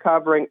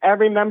covering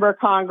every member of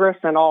Congress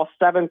and all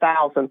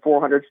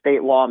 7,400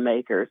 state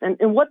lawmakers.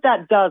 And what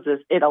that does is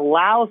it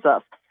allows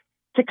us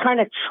to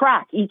kind of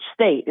track each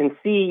state and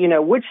see,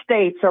 which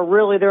states are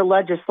really their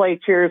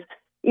legislatures,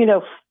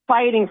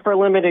 fighting for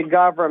limited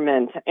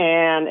government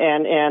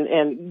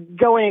and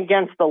going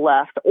against the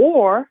left,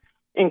 or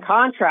in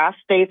contrast,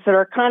 states that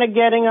are kind of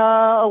getting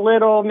a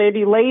little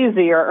maybe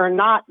lazy or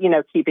not,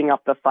 keeping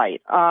up the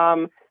fight.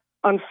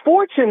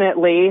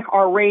 Unfortunately,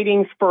 our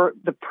ratings for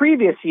the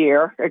previous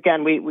year,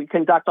 again, we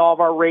conduct all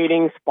of our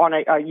ratings on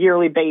a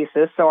yearly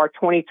basis. So our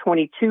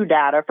 2022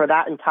 data for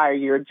that entire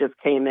year just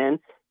came in.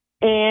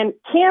 And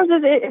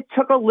Kansas, it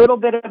took a little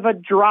bit of a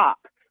drop.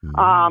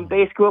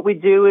 Basically what we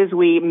do is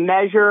we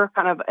measure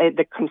kind of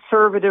the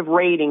conservative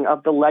rating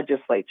of the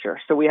legislature.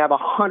 So we have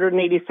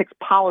 186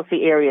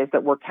 policy areas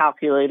that we're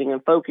calculating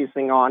and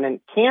focusing on. And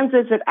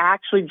Kansas, it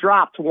actually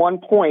dropped 1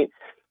 point,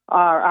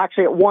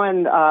 actually at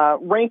one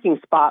ranking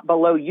spot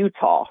below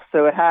Utah.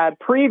 So it had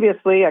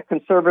previously a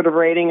conservative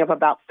rating of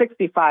about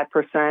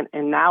 65%,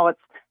 and now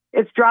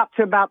it's dropped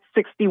to about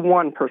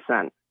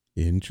 61%.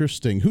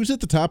 Interesting. Who's at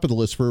the top of the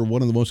list for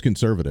one of the most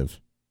conservative?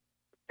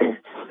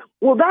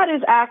 Well, that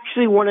is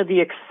actually one of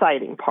the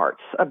exciting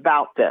parts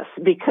about this,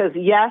 because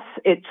yes,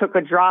 it took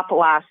a drop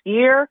last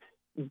year,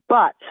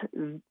 but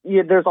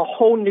there's a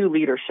whole new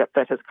leadership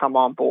that has come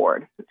on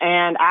board.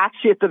 And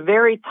actually at the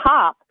very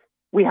top,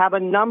 we have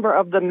a number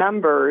of the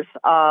members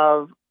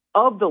of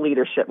the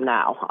leadership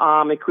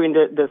now, including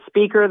the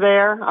speaker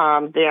there,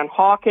 Dan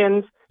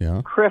Hawkins,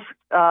 yeah. Chris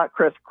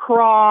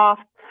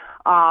Croft,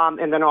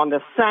 and then on the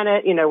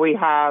Senate, we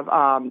have,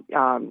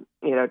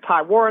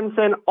 Ty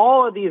Warrenson.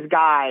 All of these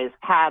guys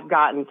have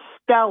gotten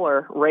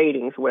stellar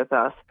ratings with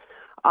us,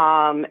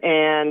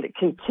 and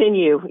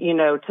continue,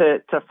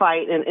 to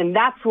fight. And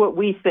that's what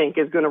we think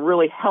is going to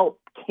really help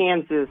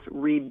Kansas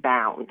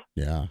rebound.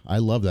 Yeah, I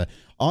love that.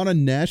 On a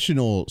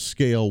national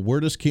scale, where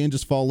does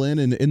Kansas fall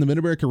in the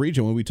Mid-America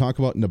region when we talk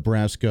about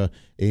Nebraska?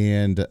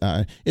 And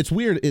it's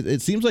weird.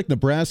 It seems like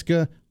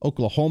Nebraska,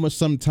 Oklahoma,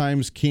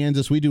 sometimes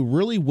Kansas, we do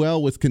really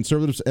well with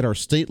conservatives at our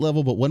state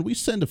level, but when we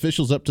send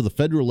officials up to the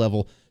federal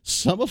level,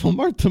 some of them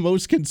aren't the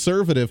most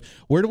conservative.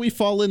 Where do we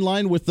fall in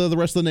line with the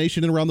rest of the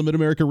nation and around the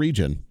Mid-America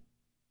region?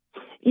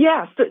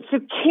 Yeah, so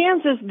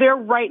Kansas, they're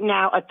right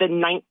now at the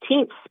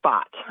 19th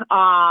spot.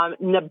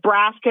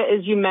 Nebraska,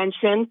 as you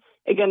mentioned,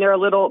 again, they're a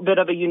little bit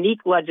of a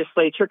unique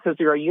legislature because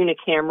they're a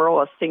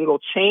unicameral, a single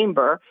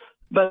chamber,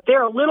 but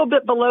they're a little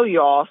bit below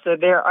y'all, so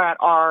they're at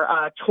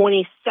our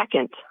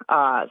 22nd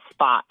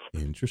spot.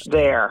 Interesting.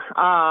 There.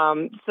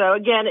 So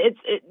again,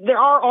 there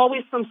are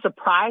always some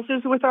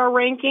surprises with our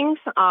rankings.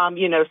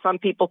 Some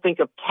people think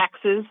of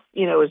Texas,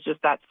 as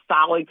just that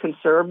solid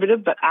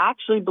conservative, but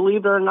actually,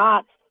 believe it or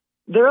not,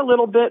 they're a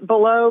little bit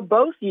below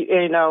both, you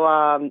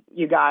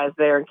guys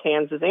there in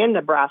Kansas and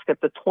Nebraska at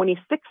the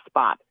 26th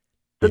spot.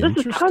 So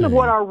this is kind of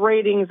what our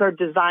ratings are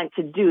designed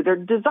to do. They're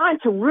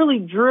designed to really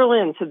drill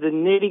into the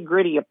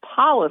nitty-gritty of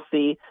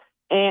policy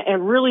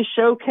and really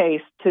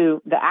showcase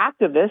to the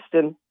activists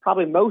and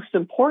probably most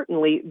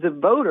importantly, the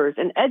voters,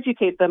 and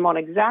educate them on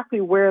exactly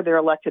where their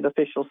elected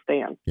officials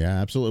stand. Yeah,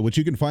 absolutely. Which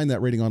you can find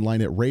that rating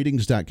online at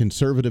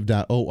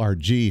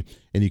ratings.conservative.org,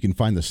 and you can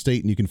find the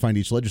state and you can find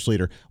each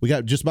legislator. We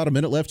got just about a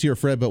minute left here,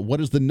 Fred, but what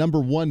is the number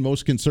one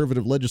most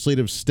conservative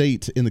legislative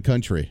state in the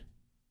country?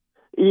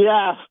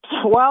 Yes.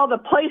 Well, the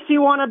place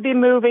you want to be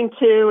moving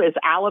to is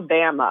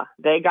Alabama.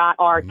 They got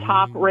our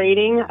top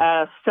rating,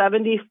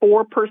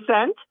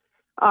 74%.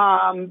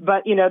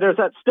 But, there's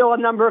still a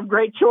number of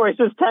great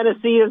choices.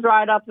 Tennessee is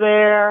right up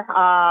there,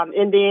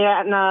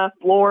 Indiana,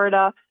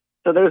 Florida.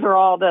 So those are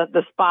all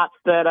the spots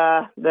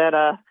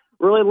that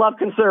really love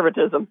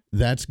conservatism.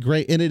 That's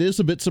great. And it is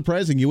a bit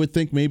surprising. You would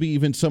think maybe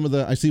even some of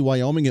I see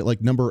Wyoming at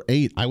like number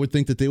 8. I would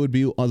think that they would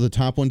be on the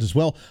top ones as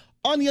well.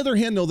 On the other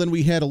hand, though, then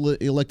we had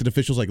elected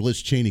officials like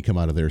Liz Cheney come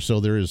out of there.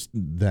 So there is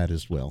that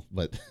as well.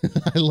 But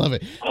I love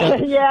it.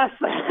 Yes.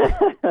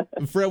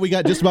 Fred, we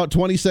got just about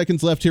 20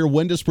 seconds left here.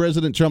 When does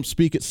President Trump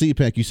speak at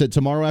CPAC? You said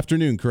tomorrow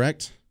afternoon,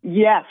 correct?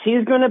 Yes,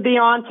 he's going to be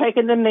on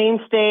taking the main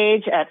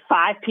stage at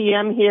 5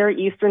 p.m. here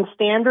Eastern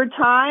Standard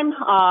Time.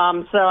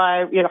 So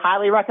I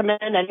highly recommend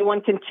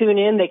anyone can tune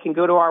in. They can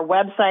go to our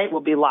website.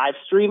 We'll be live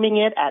streaming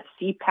it at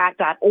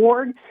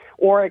cpac.org.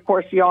 Or, of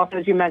course, you also,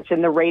 as you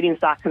mentioned, the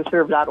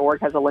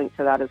ratings.conserve.org has a link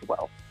to that as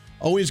well.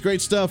 Always great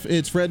stuff.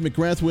 It's Fred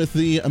McGrath with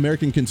the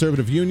American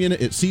Conservative Union at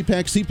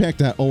CPAC,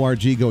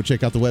 cpac.org. Go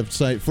check out the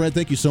website. Fred,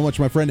 thank you so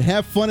much, my friend.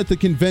 Have fun at the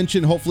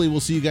convention. Hopefully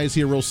we'll see you guys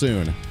here real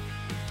soon.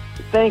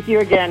 Thank you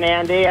again,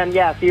 Andy. And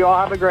yes, you all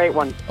have a great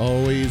one.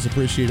 Always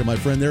appreciate it, my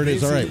friend. There it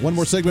is. All right, one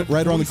more segment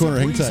right around the corner.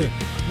 Hang tight.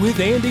 With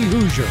Andy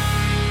Hoosier.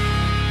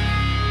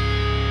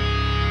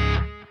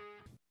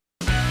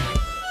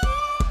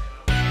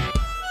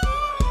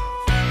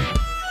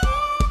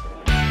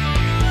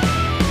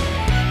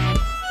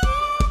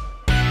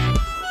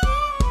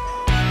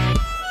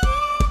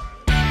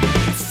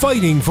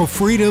 Fighting for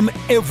freedom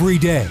every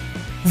day.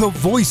 The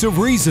voice of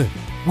reason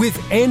with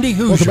Andy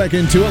Hoosier. Welcome back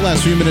into it.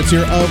 Last few minutes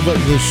here of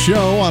the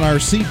show on our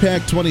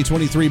CPAC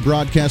 2023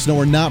 broadcast. No,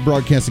 we're not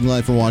broadcasting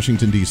live from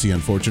Washington, D.C.,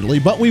 unfortunately,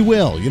 but we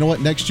will. You know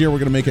what? Next year, we're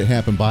going to make it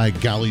happen. By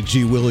golly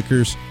gee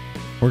willikers.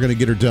 We're going to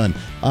get her done.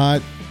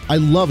 I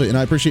love it, and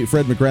I appreciate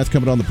Fred McGrath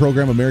coming on the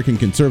program, American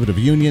Conservative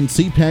Union,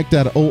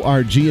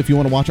 cpac.org. If you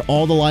want to watch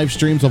all the live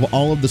streams of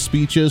all of the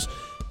speeches,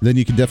 then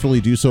you can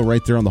definitely do so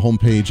right there on the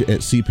homepage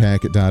at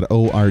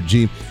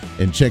cpac.org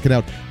and check it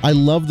out. I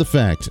love the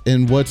fact,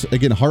 and what's,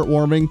 again,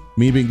 heartwarming,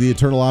 me being the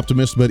eternal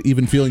optimist, but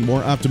even feeling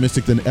more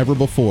optimistic than ever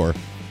before,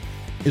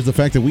 is the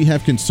fact that we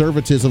have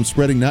conservatism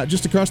spreading not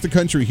just across the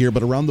country here,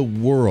 but around the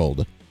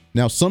world.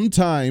 Now,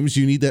 sometimes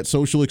you need that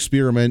social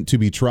experiment to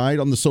be tried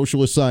on the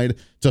socialist side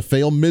to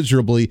fail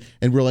miserably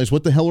and realize,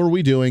 what the hell are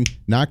we doing?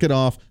 Knock it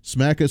off,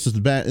 smack us in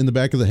the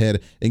back of the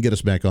head, and get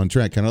us back on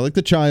track. Kind of like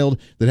the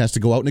child that has to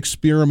go out and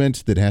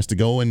experiment, that has to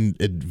go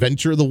and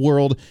adventure the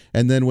world.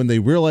 And then when they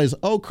realize,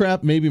 oh,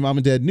 crap, maybe mom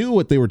and dad knew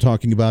what they were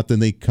talking about, then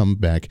they come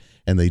back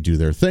and they do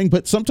their thing.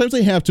 But sometimes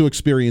they have to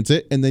experience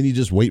it, and then you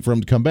just wait for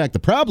them to come back. The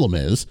problem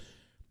is,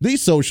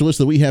 these socialists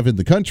that we have in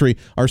the country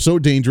are so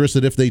dangerous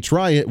that if they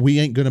try it, we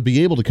ain't going to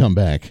be able to come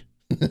back.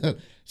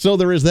 So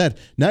there is that.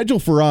 Nigel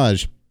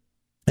Farage,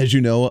 as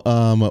you know,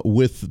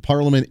 with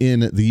Parliament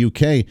in the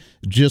UK,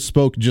 just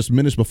spoke just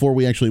minutes before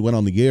we actually went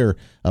on the air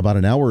about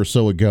an hour or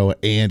so ago,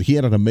 and he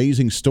had an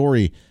amazing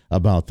story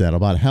about that,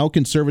 about how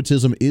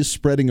conservatism is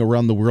spreading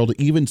around the world,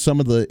 even in some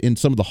of the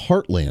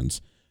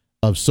heartlands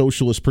of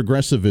socialist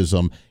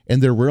progressivism,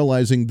 and they're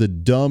realizing the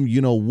dumb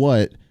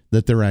you-know-what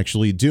that they're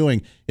actually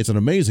doing. It's an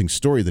amazing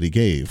story that he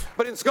gave.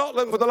 But in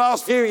Scotland, for the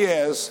last few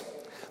years,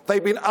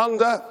 they've been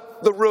under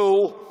the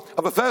rule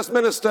of a First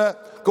Minister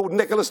called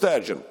Nicola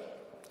Sturgeon.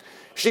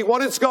 She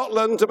wanted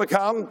Scotland to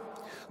become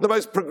the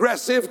most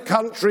progressive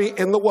country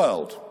in the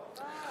world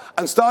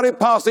and started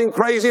passing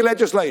crazy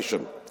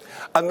legislation.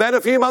 And then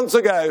a few months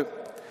ago,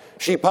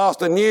 she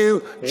passed a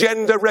new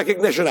Gender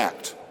Recognition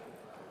Act,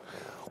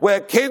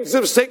 where kids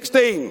of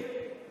 16,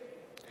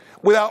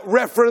 without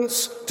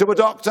reference to a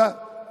doctor,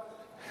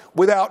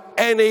 without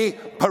any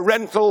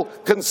parental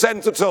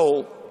consent at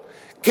all,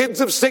 kids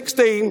of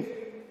 16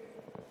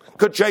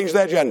 could change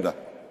their gender,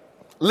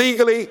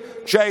 legally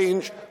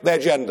change their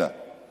gender.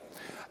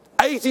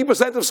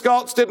 80% of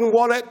Scots didn't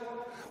want it,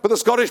 but the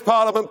Scottish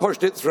Parliament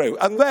pushed it through.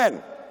 And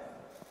then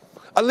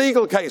a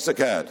legal case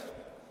occurred.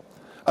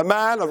 A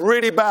man, a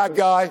really bad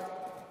guy,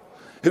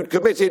 who'd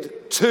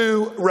committed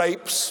 2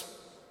 rapes,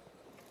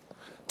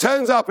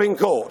 turns up in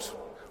court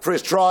for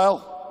his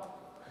trial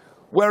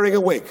wearing a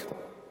wig,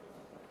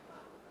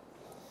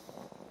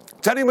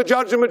 telling the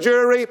judge and the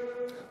jury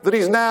that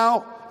he's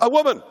now a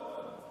woman,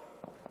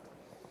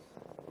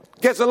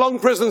 gets a long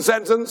prison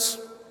sentence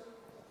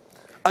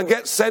and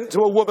gets sent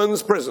to a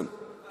woman's prison,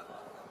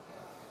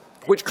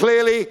 which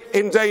clearly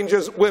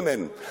endangers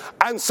women.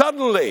 And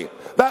suddenly,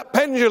 that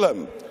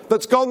pendulum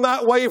that's gone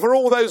that way for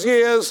all those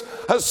years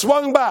has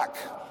swung back.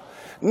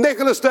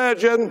 Nicola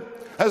Sturgeon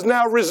has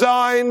now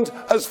resigned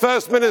as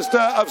First Minister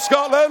of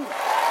Scotland.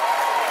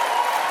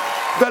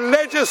 The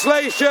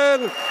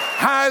legislation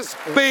has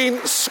been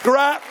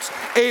scrapped,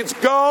 it's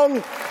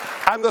gone,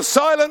 and the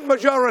silent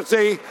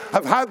majority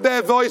have had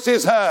their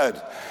voices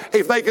heard.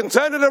 If they can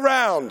turn it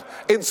around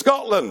in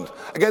Scotland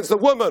against a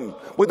woman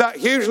with that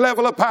huge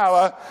level of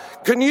power,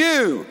 can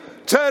you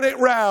turn it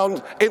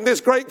round in this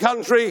great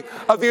country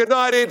of the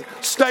United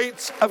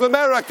States of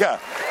America?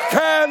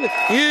 Can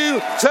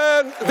you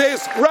turn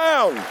this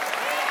round?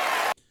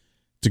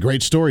 It's a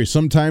great story.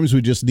 Sometimes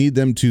we just need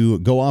them to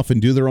go off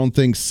and do their own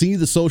thing, see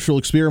the social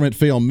experiment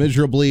fail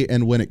miserably,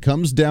 and when it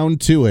comes down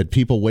to it,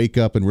 people wake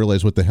up and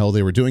realize what the hell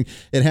they were doing.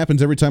 It happens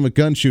every time a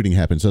gun shooting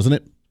happens, doesn't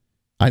it?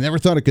 I never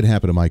thought it could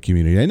happen in my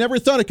community. I never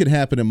thought it could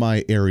happen in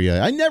my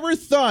area. I never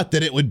thought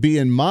that it would be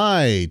in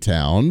my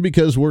town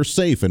because we're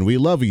safe and we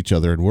love each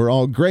other and we're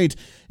all great.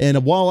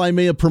 And while I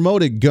may have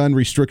promoted gun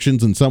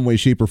restrictions in some way,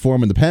 shape, or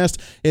form in the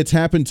past, it's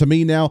happened to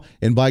me now.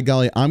 And by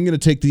golly, I'm going to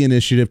take the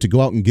initiative to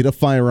go out and get a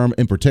firearm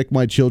and protect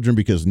my children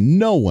because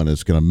no one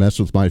is going to mess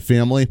with my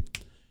family.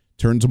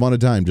 Turns them on a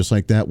dime just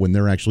like that when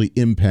they're actually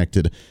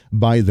impacted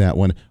by that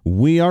one.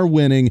 We are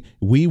winning.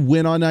 We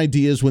win on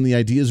ideas when the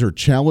ideas are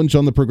challenged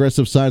on the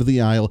progressive side of the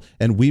aisle,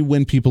 and we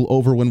win people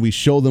over when we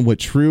show them what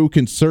true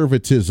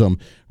conservatism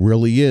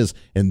really is.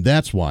 And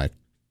that's why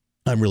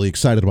I'm really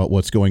excited about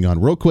what's going on.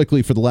 Real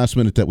quickly, for the last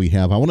minute that we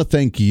have, I want to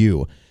thank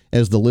you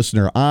as the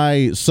listener.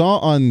 I saw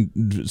on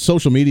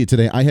social media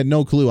today, I had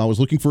no clue. I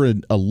was looking for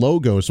a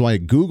logo, so I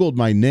Googled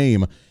my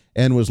name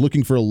and was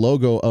looking for a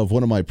logo of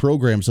one of my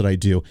programs that I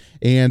do.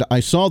 And I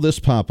saw this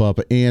pop up,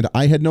 and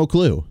I had no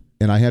clue.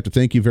 And I have to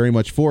thank you very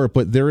much for it.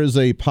 But there is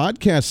a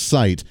podcast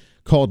site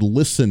called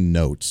Listen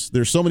Notes.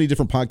 There's so many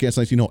different podcast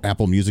sites,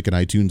 Apple Music and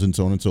iTunes and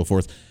so on and so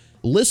forth.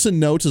 Listen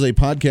Notes is a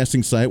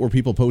podcasting site where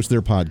people post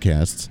their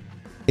podcasts.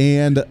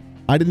 And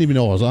I didn't even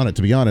know I was on it,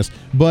 to be honest.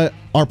 But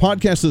our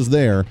podcast is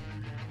there.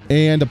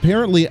 And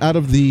apparently out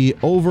of the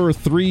over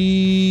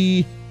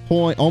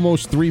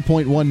almost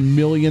 3.1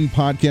 million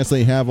podcasts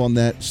they have on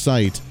that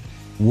site,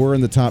 we're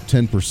in the top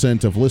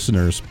 10% of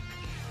listeners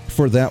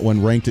for that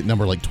one, ranked at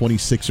number like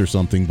 26 or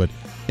something, but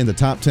in the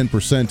top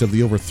 10% of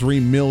the over 3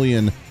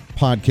 million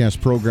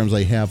podcast programs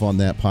they have on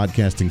that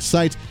podcasting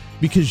site,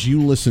 because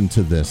you listen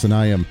to this. And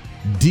I am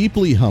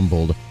deeply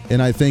humbled,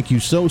 and I thank you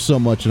so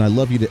much, and I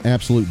love you to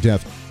absolute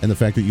death, and the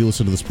fact that you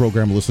listen to this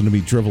program, listen to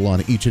me drivel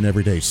on each and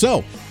every day.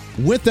 So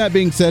with that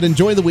being said,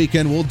 enjoy the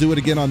weekend. We'll do it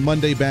again on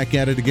Monday, back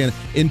at it again.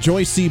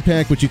 Enjoy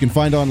CPAC, which you can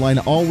find online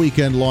all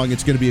weekend long.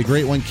 It's going to be a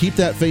great one. Keep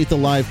that faith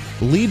alive.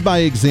 Lead by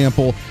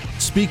example.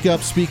 Speak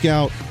up, speak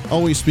out.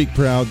 Always speak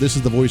proud. This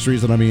is The Voice of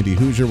Reason. I'm Andy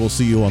Hoosier. We'll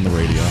see you on the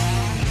radio.